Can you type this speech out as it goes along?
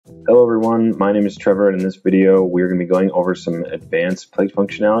Hello everyone, my name is Trevor, and in this video we're going to be going over some advanced plate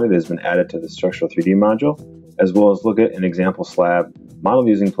functionality that has been added to the Structural 3D module, as well as look at an example slab modeled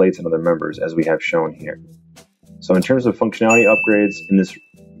using plates and other members as we have shown here. So in terms of functionality upgrades, in this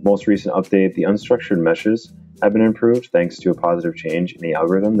most recent update, the unstructured meshes have been improved thanks to a positive change in the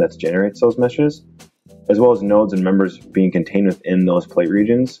algorithm that generates those meshes, as well as nodes and members being contained within those plate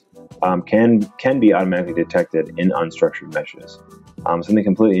regions can be automatically detected in unstructured meshes. Something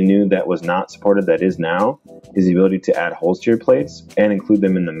completely new that was not supported that is now is the ability to add holes to your plates and include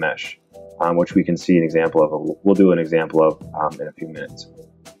them in the mesh, which we can see an example of. We'll do an example of in a few minutes.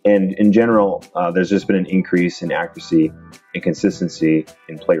 And in general, there's just been an increase in accuracy and consistency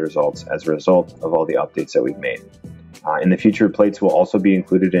in plate results as a result of all the updates that we've made. In the future, plates will also be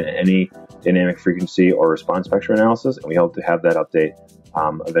included in any dynamic frequency or response vector analysis, and we hope to have that update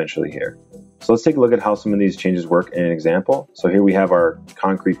eventually here. So let's take a look at how some of these changes work in an example. So here we have our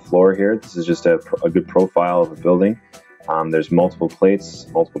concrete floor here. This is just a good profile of a building. There's multiple plates,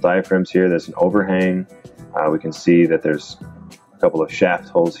 multiple diaphragms here. There's an overhang. We can see that there's a couple of shaft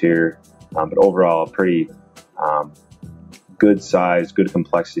holes here, but overall pretty good size, good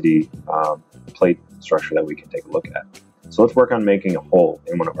complexity plate structure that we can take a look at. So let's work on making a hole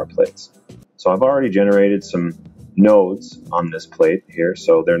in one of our plates. So I've already generated some nodes on this plate here,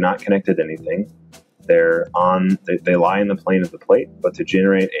 so they're not connected to anything. They lie in the plane of the plate, but to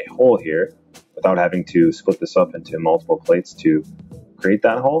generate a hole here without having to split this up into multiple plates to create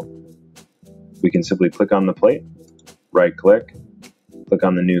that hole, we can simply click on the plate, right click, click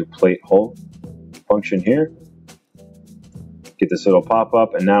on the new plate hole function here, get this little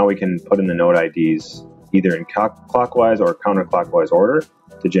pop-up, and now we can put in the node IDs either in clockwise or counterclockwise order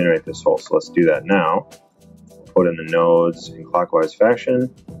to generate this hole. So let's do that now. Put in the nodes in clockwise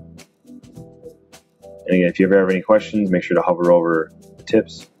fashion. And again, if you ever have any questions, make sure to hover over the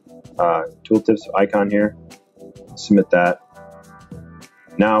tips, tooltips icon here, submit that.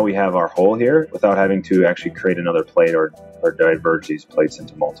 Now we have our hole here without having to actually create another plate or diverge these plates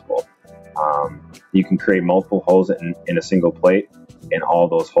into multiple. You can create multiple holes in a single plate, and all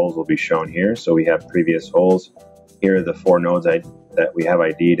those holes will be shown here. So we have previous holes. Here are the 4 nodes that we have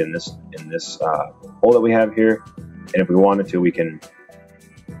ID'd in this hole that we have here. And if we wanted to, we can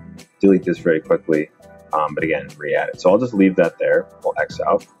delete this very quickly, but again, re-add it. So I'll just leave that there. We'll X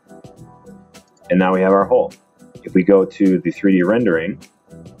out. And now we have our hole. If we go to the 3D rendering,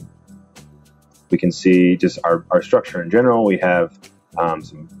 we can see just our structure in general. We have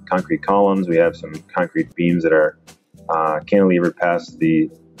some concrete columns. We have some concrete beams that are cantilevered past the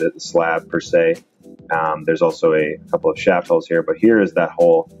slab per se. There's also a couple of shaft holes here, but here is that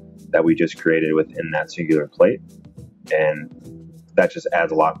hole that we just created within that singular plate, and that just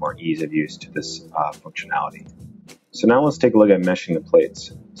adds a lot more ease of use to this functionality. So now let's take a look at meshing the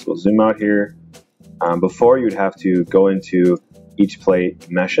plates. So we'll zoom out here. Before, you'd have to go into each plate,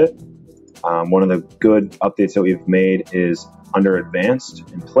 mesh it. One of the good updates that we've made is under advanced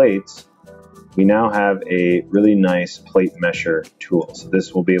in plates, we now have a really nice plate mesher tool. So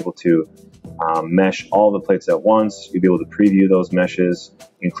this will be able to mesh all the plates at once. You'll be able to preview those meshes,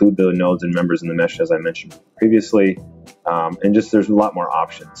 include the nodes and members in the mesh as I mentioned previously, and just there's a lot more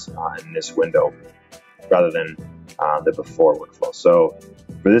options in this window rather than the before workflow. So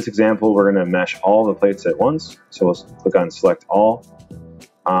for this example, we're going to mesh all the plates at once. So we'll click on select all.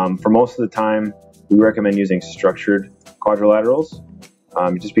 For most of the time, we recommend using structured quadrilaterals,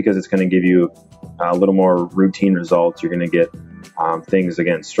 just because it's going to give you a little more routine results. You're going to get things,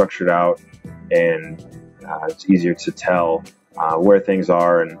 again, structured out, and it's easier to tell where things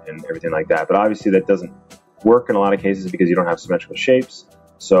are and everything like that. But obviously that doesn't work in a lot of cases because you don't have symmetrical shapes.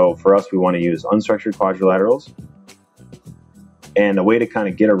 So for us, we want to use unstructured quadrilaterals. And a way to kind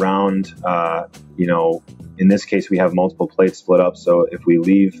of get around, in this case, we have multiple plates split up. So if we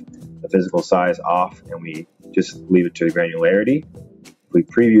leave the physical size off and we just leave it to the granularity, if we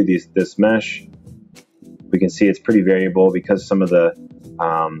preview this mesh, we can see it's pretty variable because some of the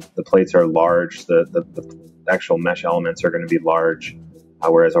plates are large. The actual mesh elements are going to be large,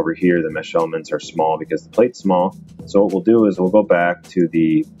 whereas over here the mesh elements are small because the plate's small. So what we'll do is we'll go back to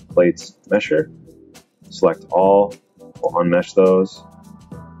the plates mesher, select all, we'll unmesh those,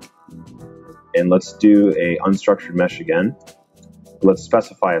 and let's do a unstructured mesh again. Let's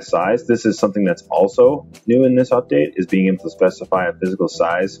specify a size. This is something that's also new in this update, is being able to specify a physical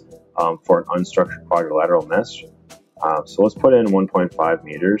size for an unstructured quadrilateral mesh. So let's put in 1.5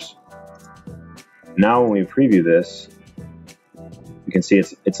 meters. Now when we preview this, you can see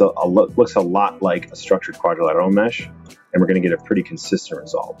it looks a lot like a structured quadrilateral mesh, and we're going to get a pretty consistent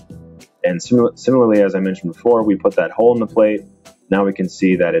result. And similarly, as I mentioned before, we put that hole in the plate. now we can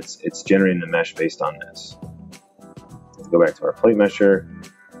see that it's generating the mesh based on this. Let's go back to our plate mesher.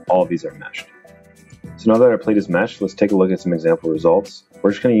 All of these are meshed. So now that our plate is meshed, let's take a look at some example results.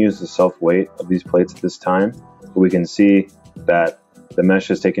 We're just going to use the self-weight of these plates at this time, but we can see that the mesh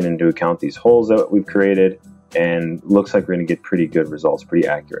has taken into account these holes that we've created, and looks like we're going to get pretty good results, pretty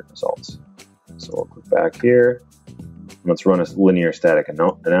accurate results. So we'll click back here. Let's run a linear static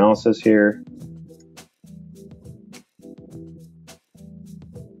analysis here.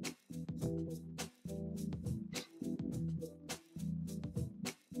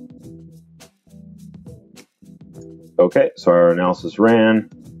 Okay, so our analysis ran.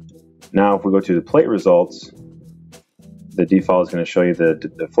 Now if we go to the plate results, the default is going to show you the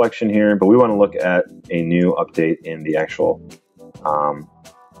deflection here, but we want to look at a new update in the actual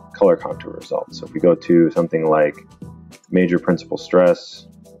color contour results. So if we go to something like major principal stress,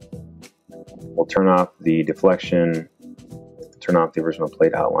 we'll turn off the deflection, turn off the original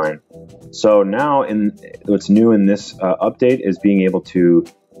plate outline. So now what's new in this update is being able to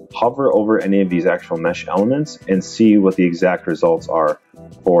hover over any of these actual mesh elements and see what the exact results are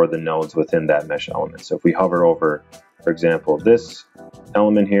for the nodes within that mesh element. So if we hover over, for example, this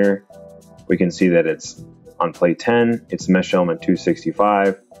element here, we can see that it's on plate 10, it's mesh element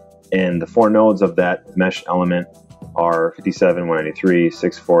 265, and the 4 nodes of that mesh element are 57, 193,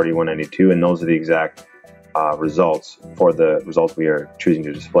 640, 192, and those are the exact results for the results we are choosing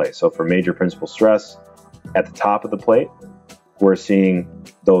to display. So for major principal stress, at the top of the plate, we're seeing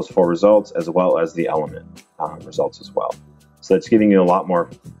those 4 results as well as the element results as well. So that's giving you a lot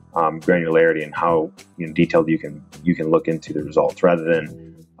more granularity in how detailed you can look into the results, rather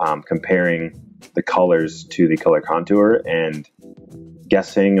than comparing the colors to the color contour and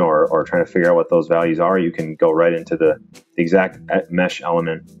guessing or trying to figure out what those values are. You can go right into the exact mesh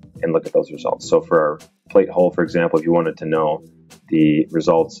element and look at those results. So for our plate hole, for example, if you wanted to know the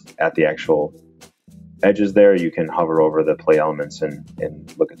results at the actual edges there, you can hover over the plate elements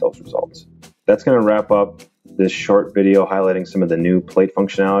and look at those results. That's going to wrap up this short video highlighting some of the new plate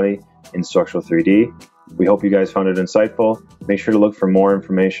functionality in Structural 3D. We hope you guys found it insightful. Make sure to look for more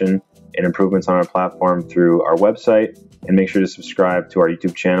information and improvements on our platform through our website, and make sure to subscribe to our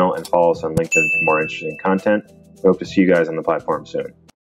YouTube channel and follow us on LinkedIn for more interesting content. We hope to see you guys on the platform soon.